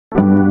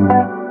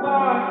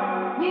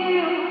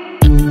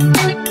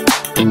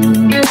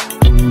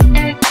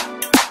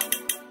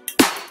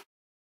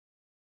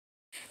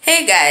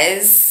Hey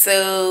guys,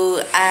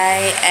 so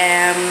I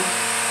am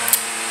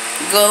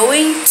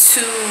going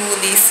to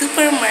the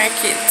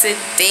supermarket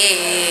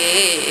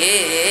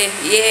today.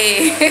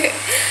 Yay!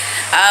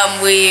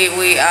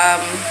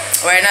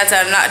 We're not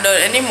on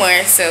lockdown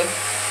anymore, so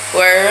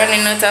we're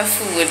running out of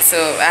food.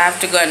 So I have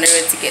to go on the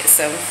road to get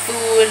some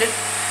food.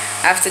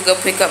 I have to go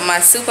pick up my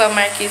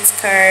supermarket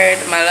card,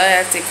 my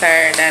loyalty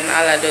card, and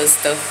all of those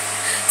stuff.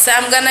 So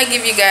I'm gonna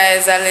give you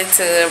guys a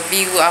little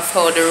view of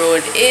how the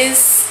road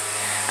is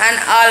and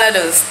all of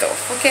those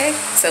stuff. Okay,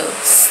 so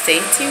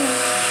stay tuned.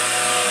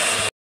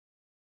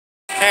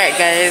 Alright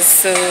guys,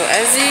 so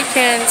as you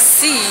can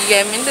see,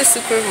 I'm in the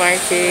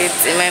supermarket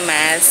in my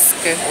mask,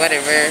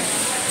 whatever.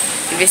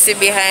 If you see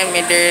behind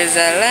me, there's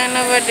a line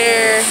over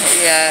there.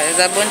 Yeah, there's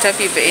a bunch of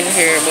people in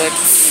here, but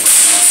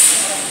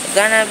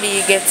I'm gonna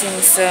be getting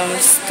some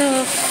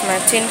stuff, my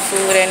tin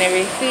food and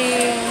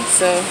everything,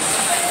 so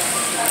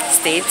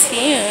stay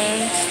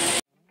tuned.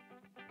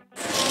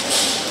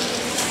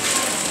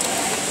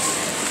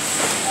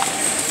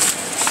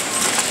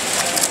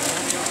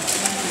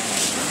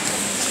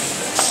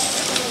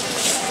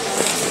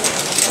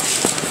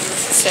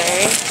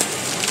 Sorry.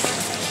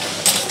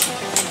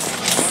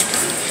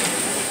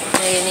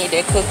 You need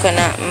a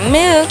coconut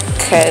milk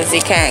because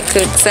you can't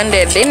cook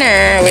Sunday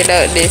dinner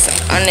without this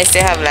unless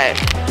you have like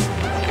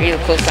real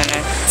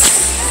coconut.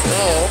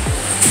 So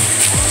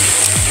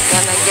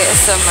gonna get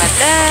some of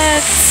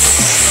that.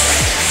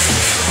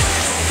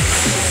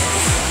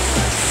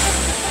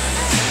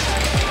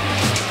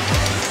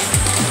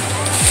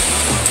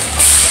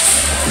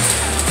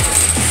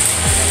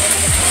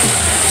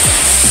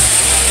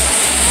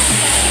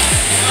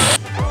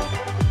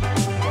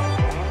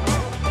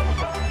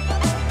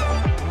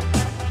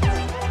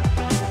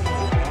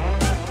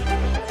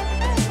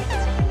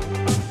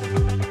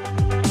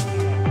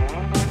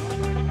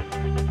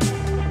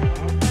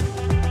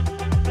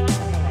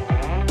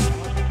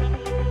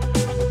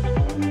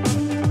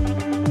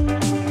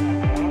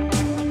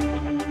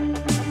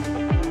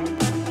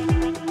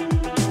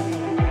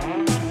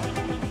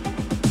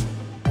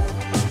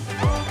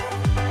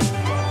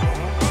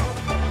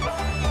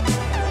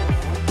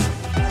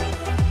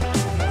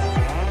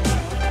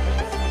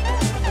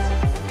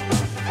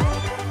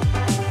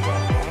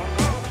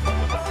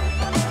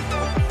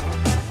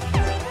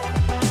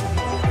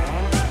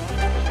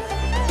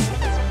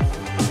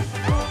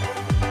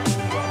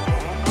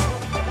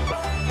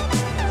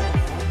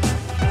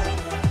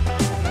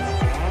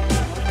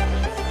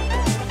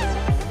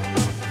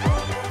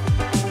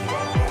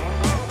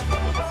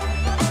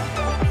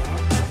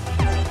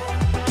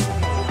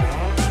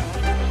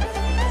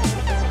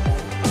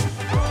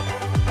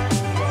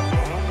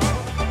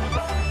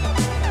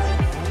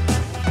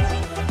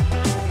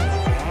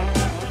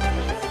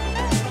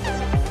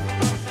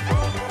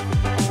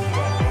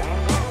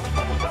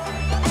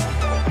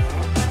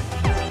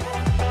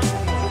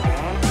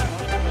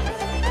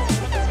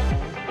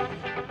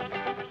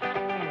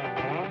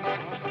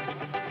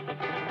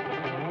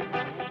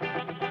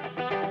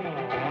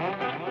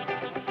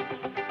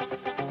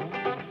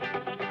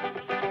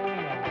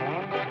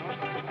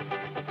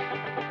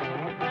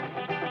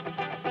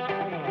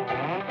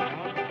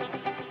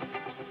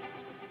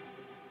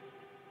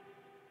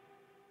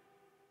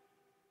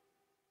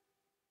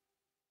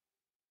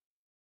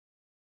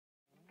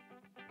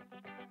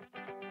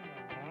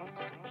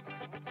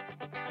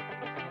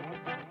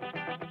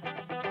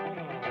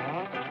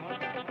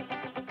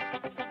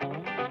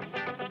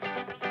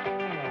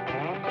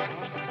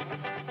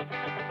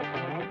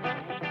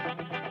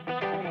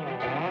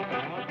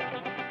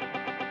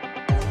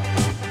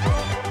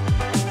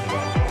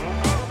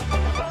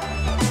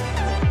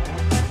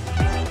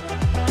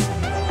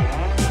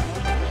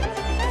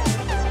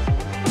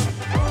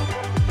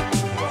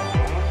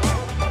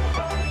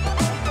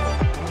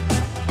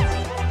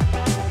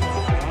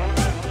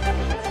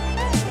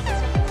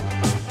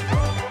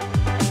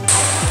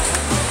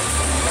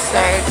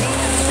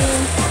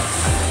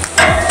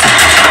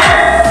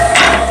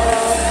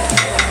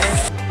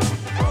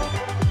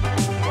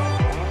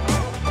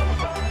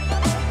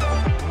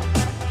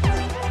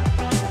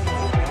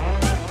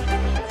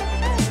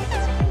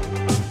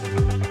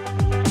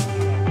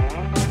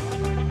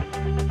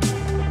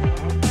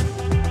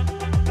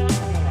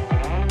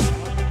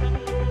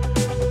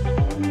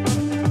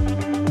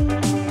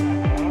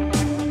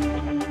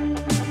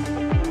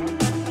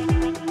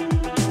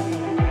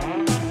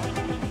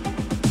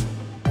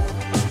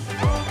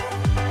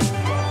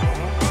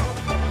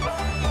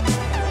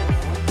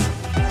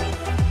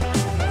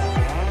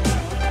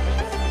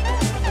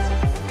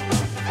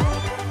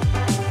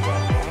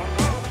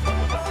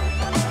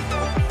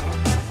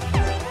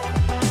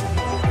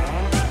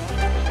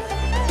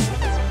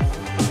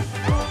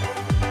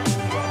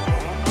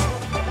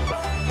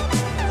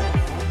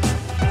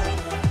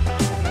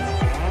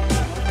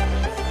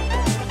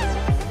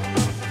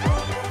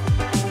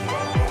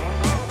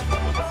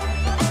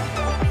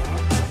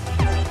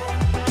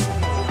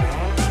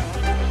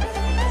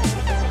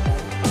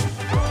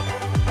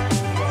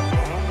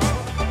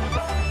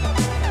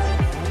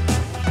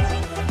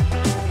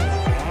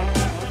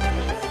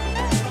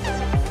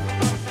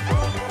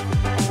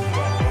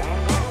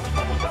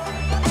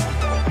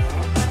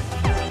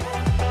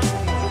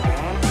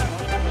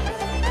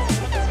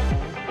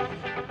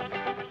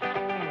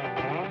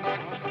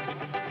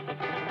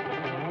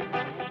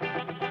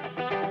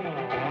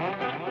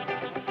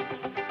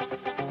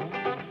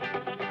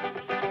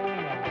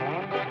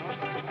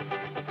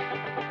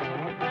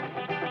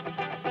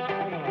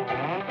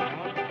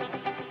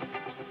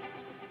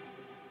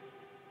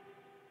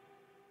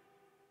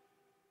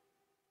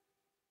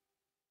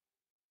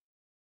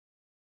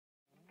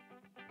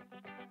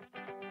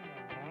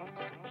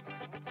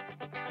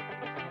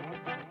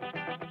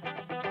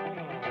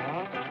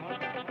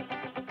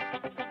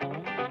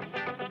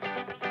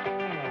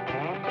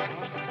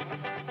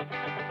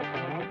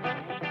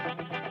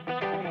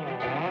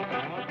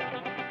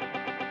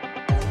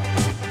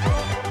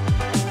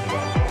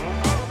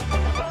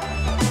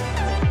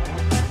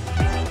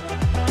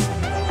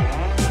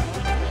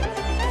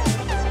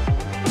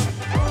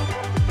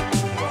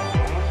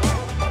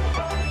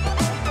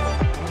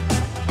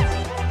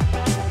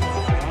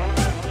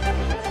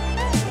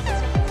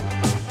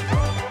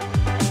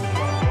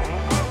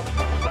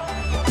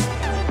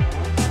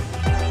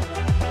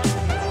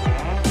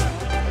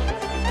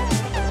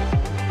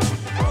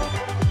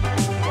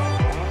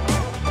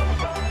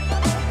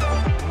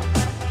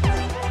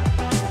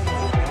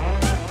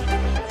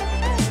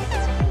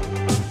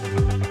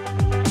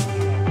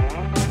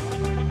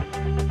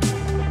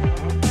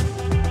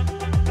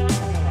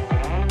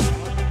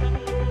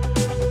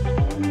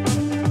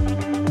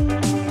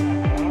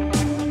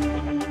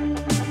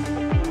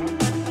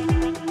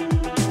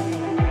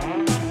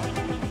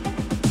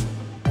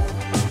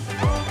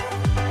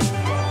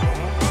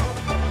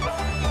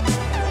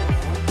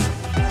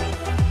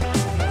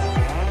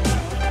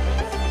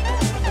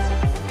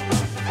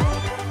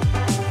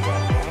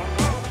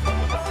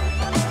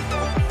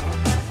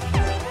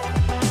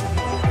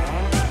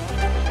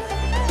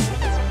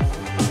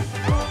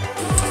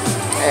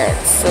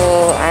 So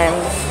I'm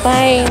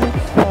buying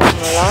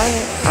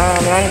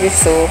laundry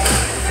soap.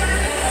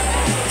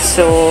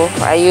 So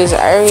I use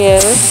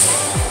Ariel.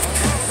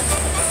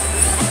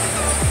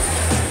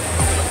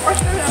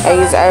 I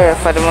use Ariel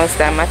for the most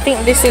time. I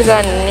think this is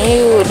a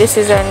new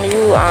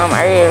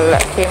Ariel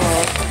that came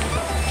out.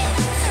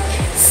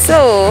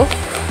 So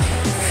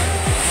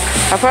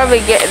I'll probably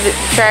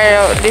try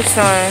out this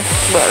one,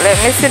 but let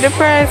me see the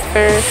price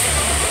first.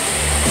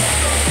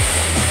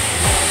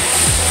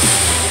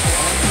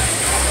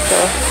 So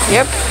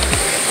yep,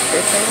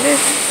 this and this.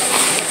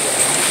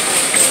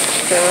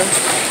 So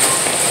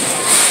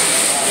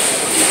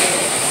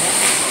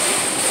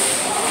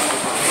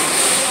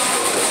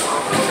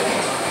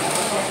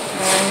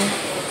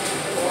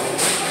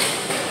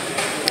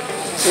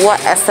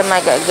what else am I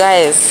got,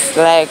 guys?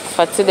 Like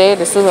for today,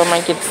 the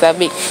supermarket is a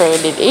bit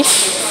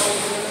crowded-ish.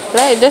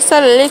 Like just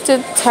a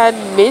little tad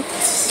bit,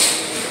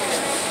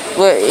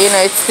 but you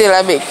know it's still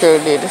a bit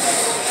crowded.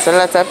 It's a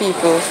lot of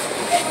people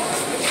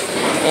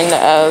in the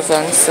aisles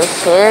and so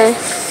forth.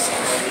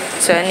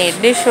 So I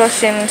need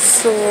dishwashing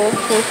soap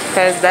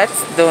because that's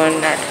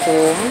done at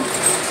home.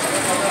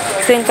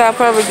 I think I'll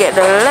probably get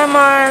the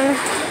lemon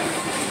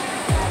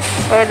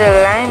or the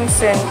lime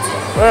scent.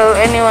 Well,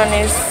 anyone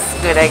is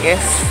good, I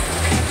guess.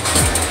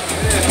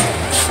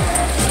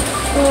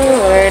 Oh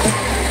Lord.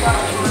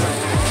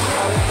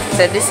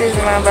 So this is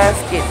my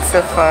basket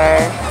so far.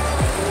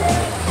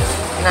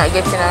 Not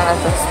getting a lot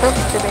of stuff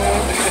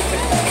today.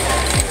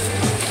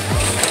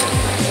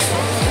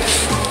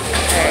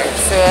 Alright,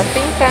 so I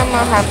think I'm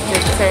gonna have to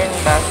turn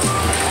back.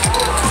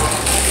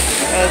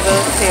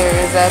 Those here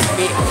is a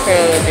bit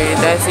crowded,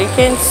 as you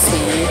can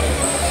see.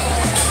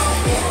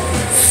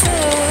 So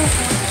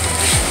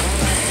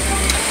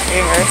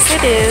reverse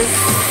it is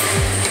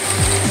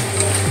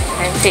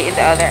and take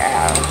the other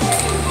out.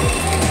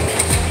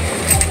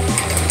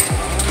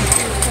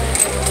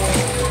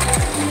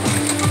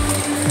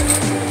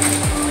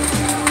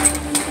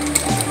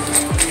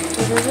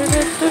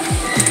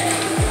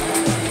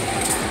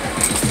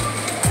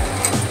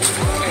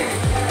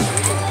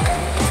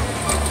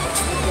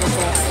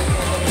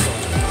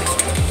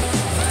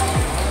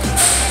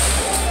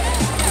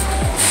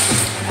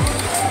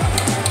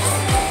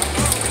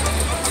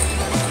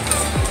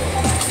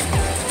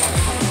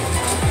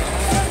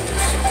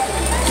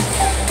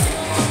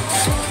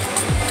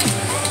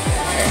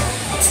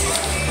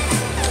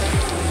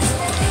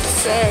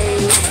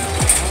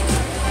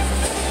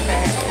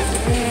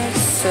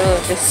 So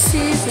the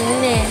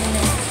seasoning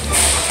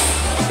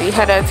we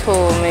had at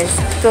home is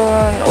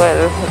done.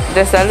 Well,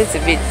 just a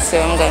little bit,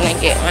 so I'm gonna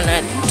get one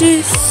of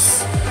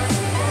this.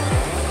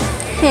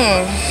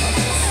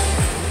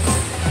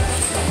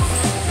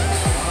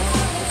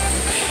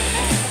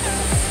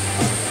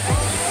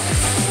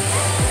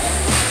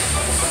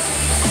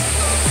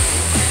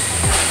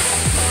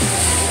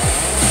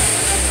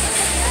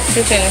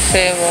 Chicken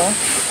flavor.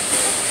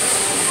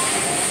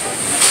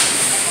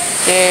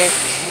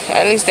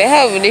 At least they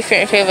have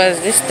different flavors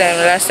this time.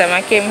 Last time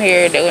I came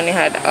here, they only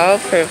had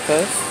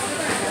all-purpose.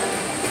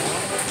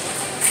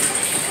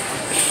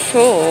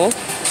 So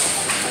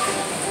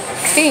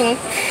I think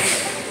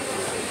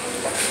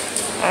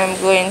I'm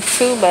going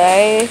to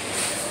buy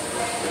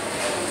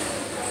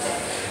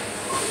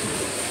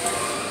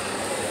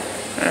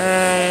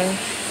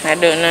I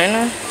don't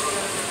know.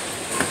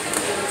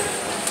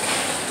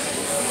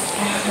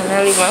 I'm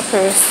gonna leave my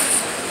purse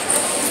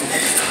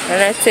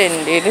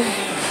unattended.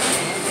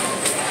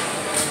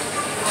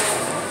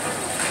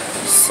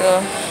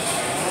 So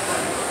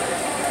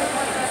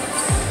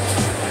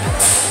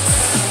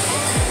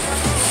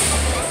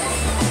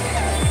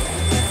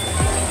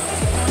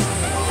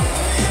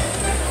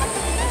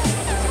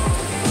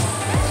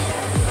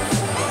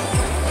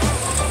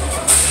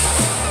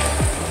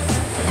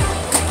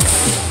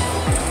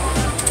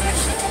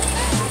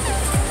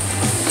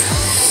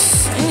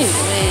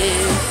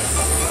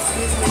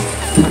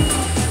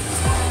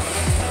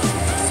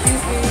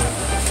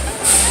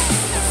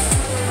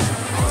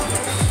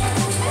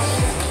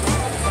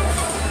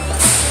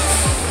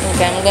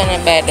I'm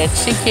gonna buy the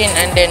chicken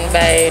and then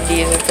buy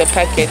these little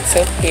packets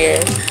up here,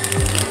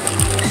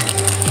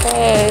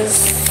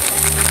 because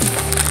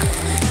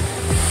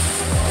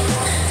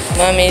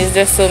mommy is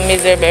just so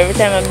miserable. Every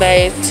time I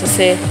buy it, she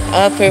say,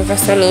 "Oh,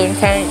 purpose alone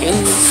can't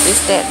use this,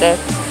 that."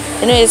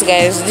 Anyways,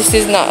 guys, this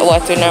is not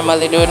what we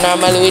normally do.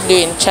 Normally we're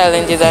doing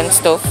challenges and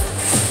stuff,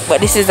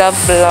 but this is a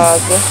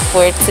vlog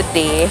for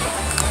today,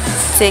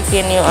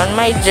 taking you on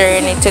my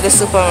journey to the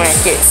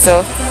supermarket.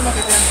 So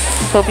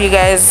hope you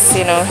guys,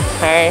 you know,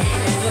 are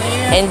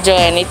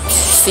enjoying it,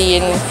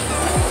 seeing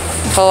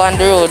how on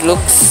the road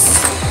looks.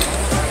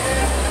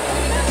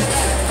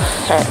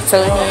 Alright, so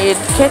we need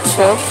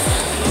ketchup.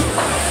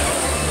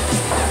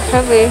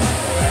 Probably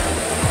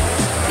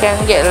can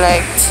get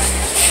like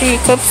 3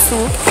 cups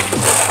soup.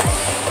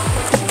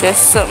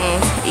 Just something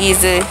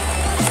easy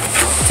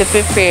to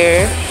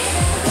prepare.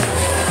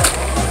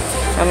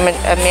 I'm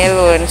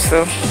alone,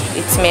 so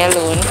it's me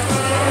alone.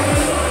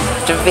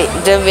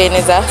 Javin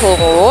is at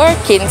home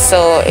working,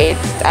 so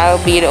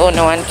I'll be the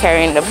only one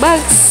carrying the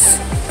bags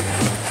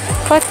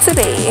for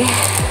today.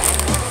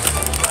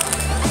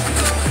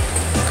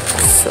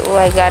 So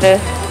I gotta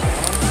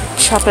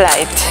chop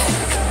light.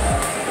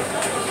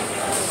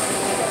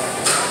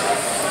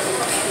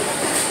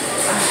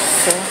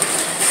 So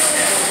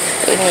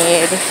we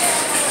need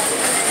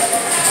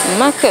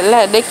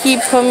like they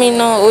keep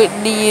coming out with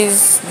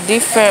these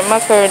different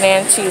macaroni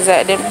and cheese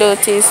that them don't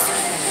taste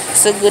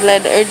so good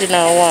like the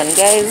original one.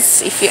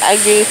 Guys, if you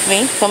agree with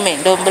me,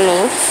 comment down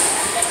below.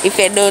 If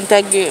you don't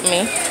agree with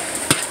me,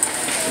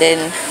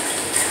 then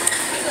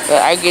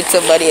well, argue with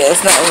somebody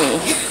else, not me.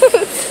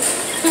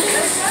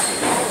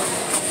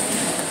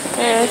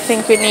 I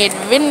think we need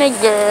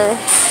vinegar.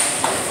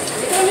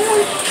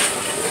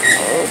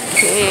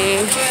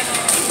 Okay.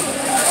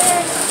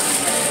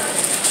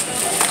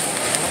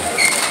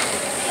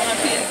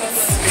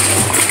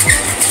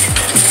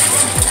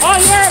 Oh,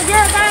 yeah,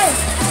 guys.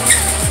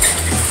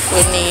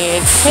 We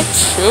need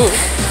ketchup.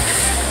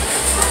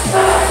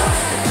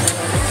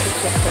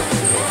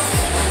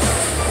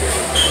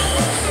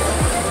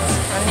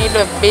 I need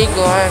a big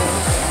one.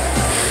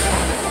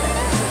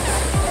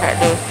 I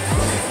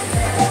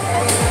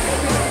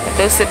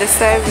do see the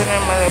size and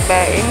I'm gonna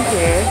buy in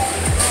here.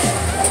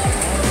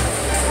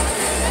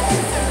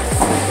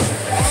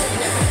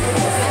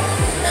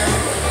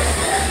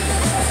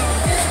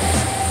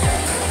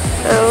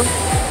 So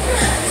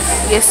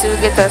yes, we'll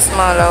get a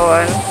smaller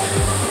one.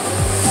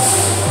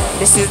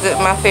 This is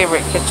my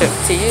favorite ketchup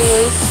to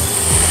use.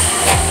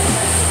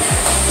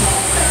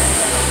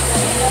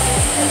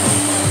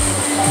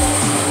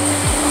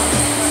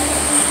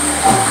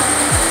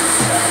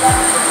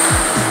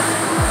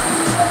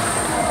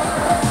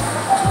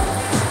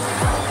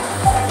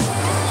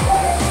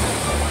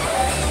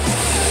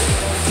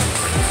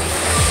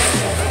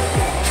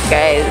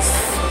 Guys,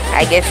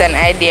 I get an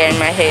idea in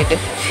my head.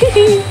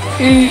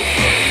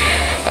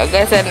 I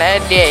got an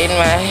idea in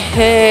my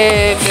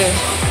head.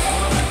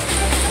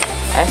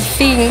 I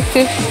think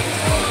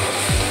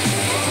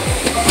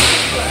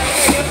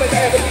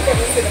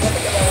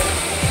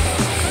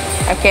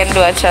I can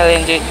do a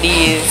challenge with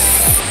these.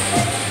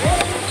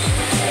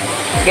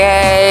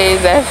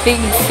 Guys, I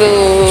think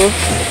so.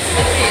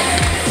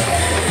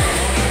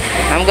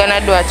 I'm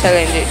gonna do a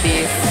challenge with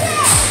these.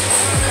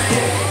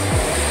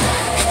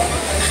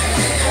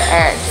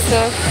 Alright, so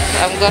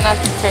I'm gonna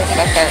turn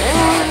back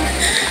around.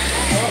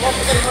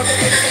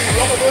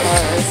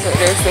 Alright, so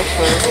there's the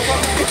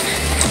food.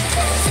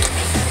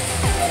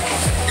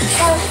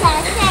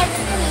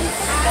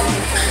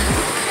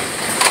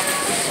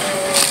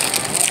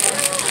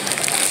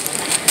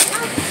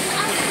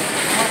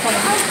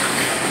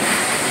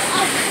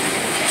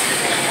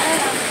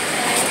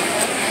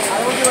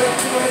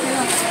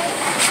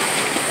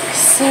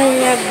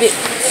 Sorry, a bit.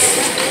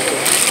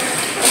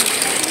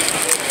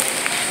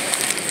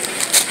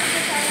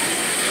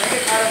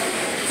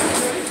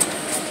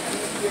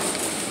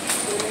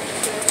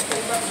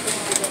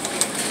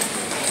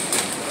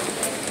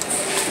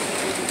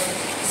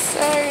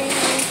 Sorry.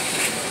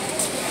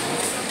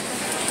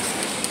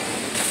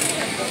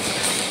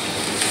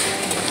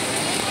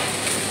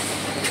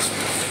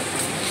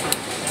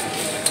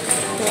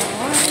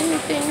 One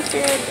thing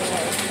here,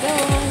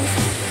 done.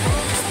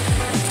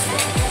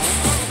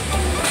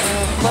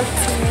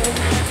 Butter.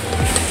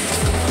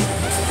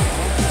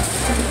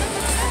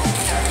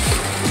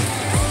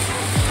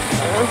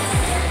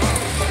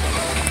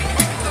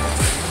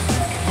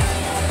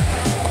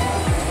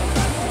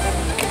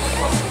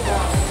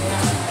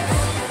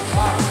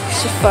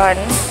 Chiffon,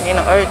 you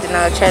know,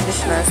 original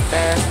traditional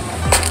style.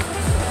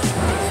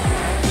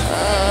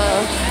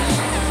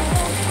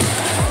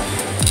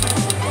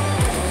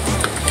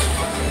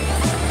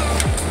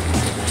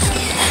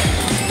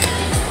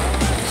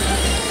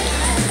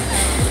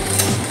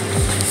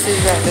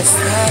 These are the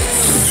snacks.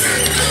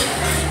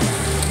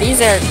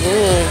 These are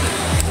good.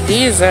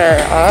 These are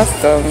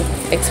awesome,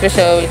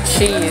 especially with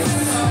cheese.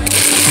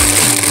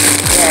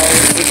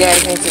 Guys, you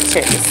guys need to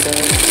check this out.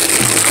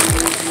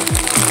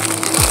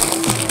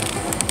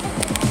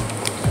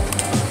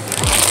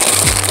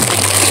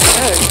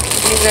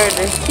 These are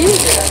the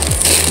huge ones.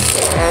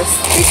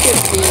 Sticky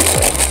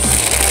pizza.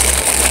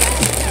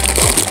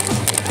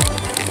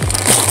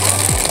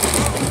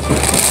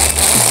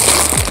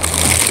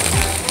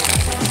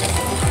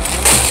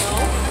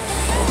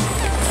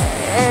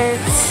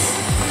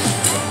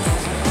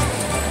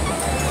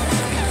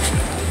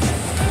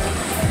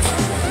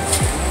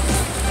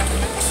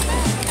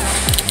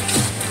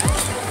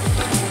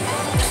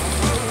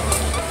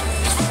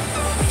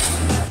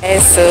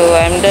 So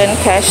I'm done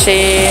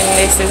cashing.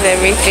 This is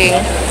everything.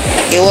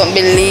 You won't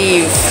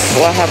believe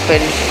what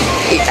happened.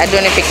 I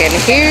don't know if you can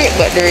hear it,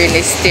 but the rain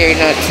is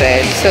staring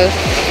outside. So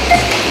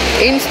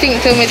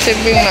instinct told me to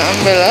bring my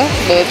umbrella,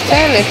 but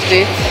I left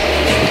it.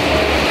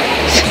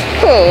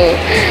 So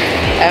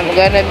I'm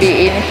gonna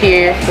be in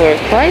here for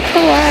quite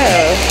a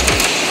while,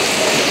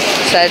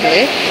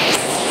 sadly.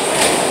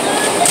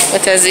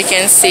 But as you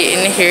can see,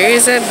 in here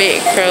is a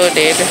bit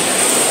crowded.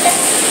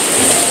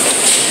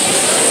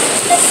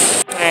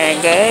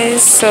 Alright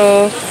guys,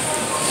 so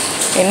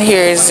in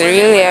here is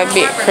really a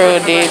bit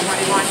crowded.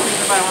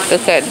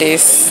 Look at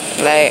this,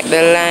 like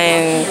the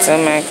lines, oh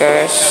my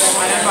gosh.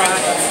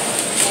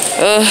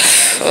 Oh,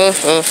 oh,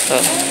 oh,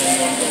 oh.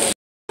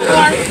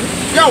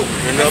 Yo,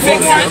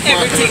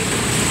 everything.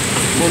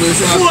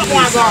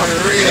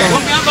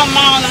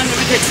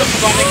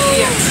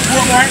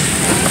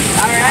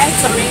 Alright,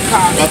 so we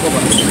call.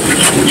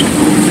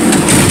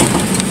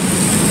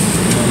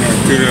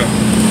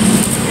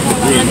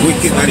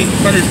 Wicked, buddy.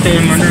 But it's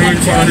time, man. They're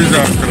really for a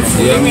disaster.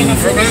 Yeah, man. I'm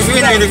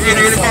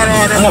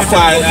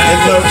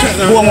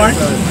One more.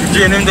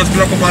 Jane, him just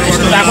block up all the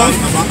water.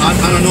 I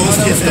don't know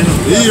what's this.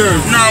 Here.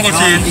 No, go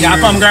change. Yeah,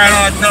 come, girl.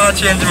 No,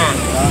 change, man.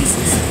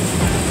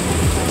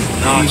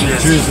 No,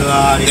 change.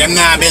 Them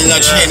not build no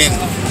training.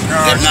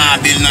 Them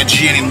not build no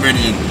training,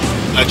 brethren.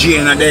 A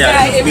training are there.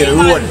 Build a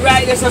road.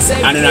 Right, that's what I'm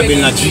saying. And then I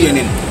build no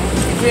training.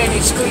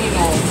 Drainage clean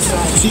out. So.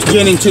 See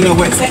training to the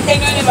west. Say,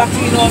 ain't no never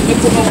clean out.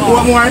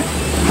 One more.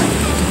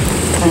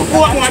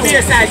 One more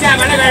beer side. Yeah,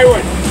 man, I got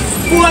one.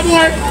 One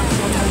more.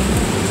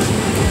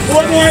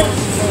 One more.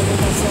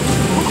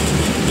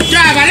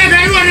 Yeah, man, I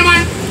got one,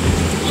 man.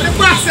 What the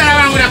box that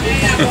around with that?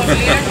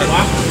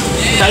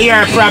 So you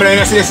have a problem,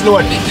 you see this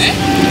load.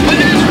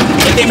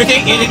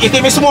 You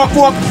think me smoke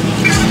coke?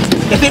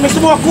 You think me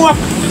smoke coke?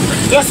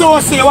 You so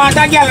see, you want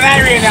a girl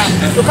right now.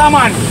 So come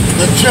on.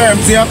 The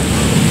germs here.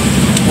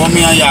 One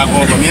me and you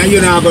go over. Me and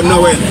you not go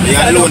nowhere. You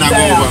alone go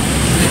over.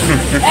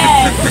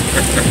 Hey,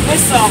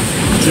 listen.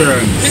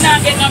 Germs. We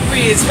not get no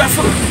breeze. You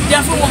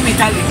have to want me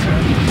to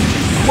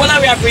live. Well,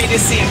 we are breathing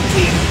the same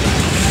thing.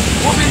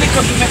 What we make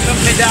up to make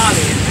me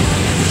darling?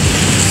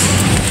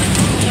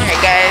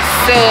 Alright guys,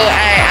 so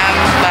I am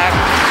back.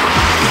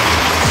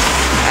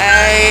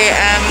 I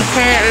am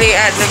currently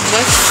at the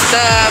bus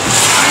stop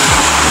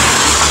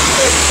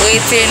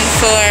waiting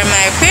for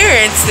my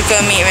parents to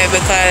come meet me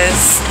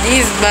because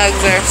these bags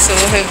are so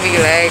heavy,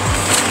 like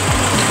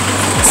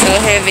so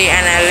heavy,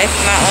 and I left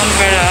my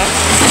umbrella.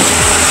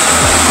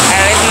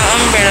 And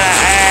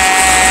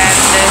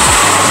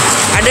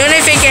I don't know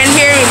if you can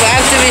hear me, but I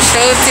have to be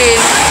shouting.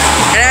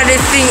 I have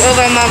this thing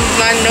over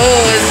my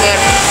nose, but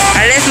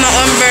I left my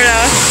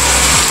umbrella,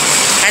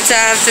 and so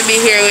I have to be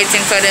here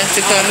waiting for them to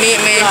come meet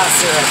me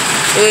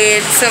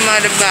with some of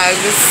the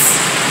bags.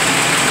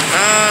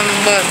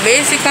 But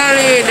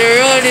basically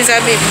the road is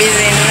a bit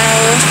busy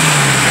now.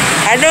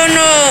 I don't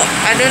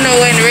know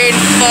when rain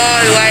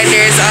fall why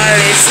there's all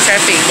this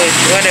traffic, but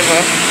whatever.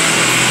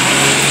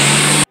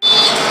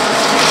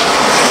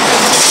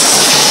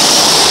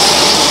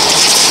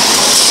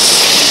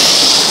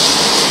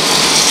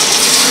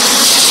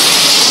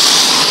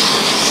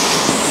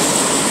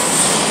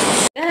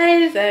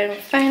 Guys, I'm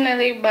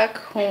finally back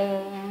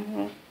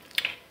home.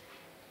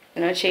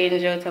 You know,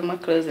 change out of my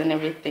clothes and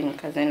everything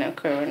because I know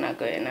corona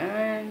going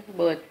on,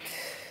 but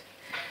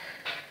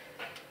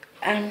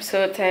I'm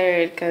so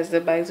tired because the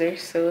bags are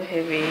so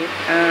heavy.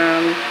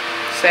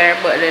 Sorry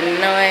about the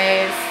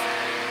noise,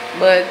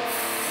 but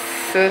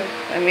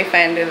let me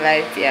find the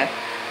light. Yeah,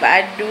 but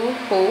I do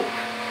hope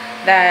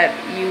that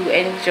you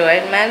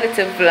enjoyed my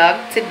little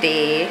vlog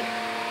today.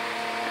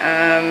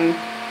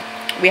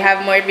 We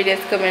have more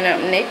videos coming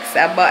up next.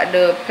 I bought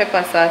the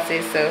pepper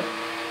sauces, so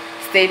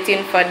stay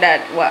tuned for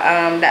that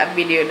that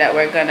video that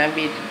we're gonna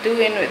be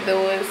doing with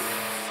those.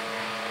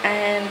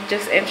 And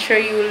just ensure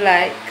you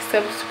like,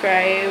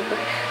 subscribe,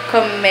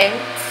 comment.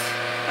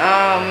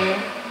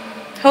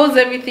 How's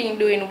everything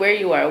doing where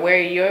you are, where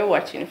you're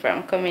watching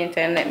from? Comment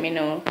and let me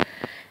know,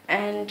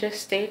 and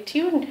just stay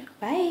tuned.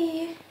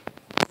 Bye.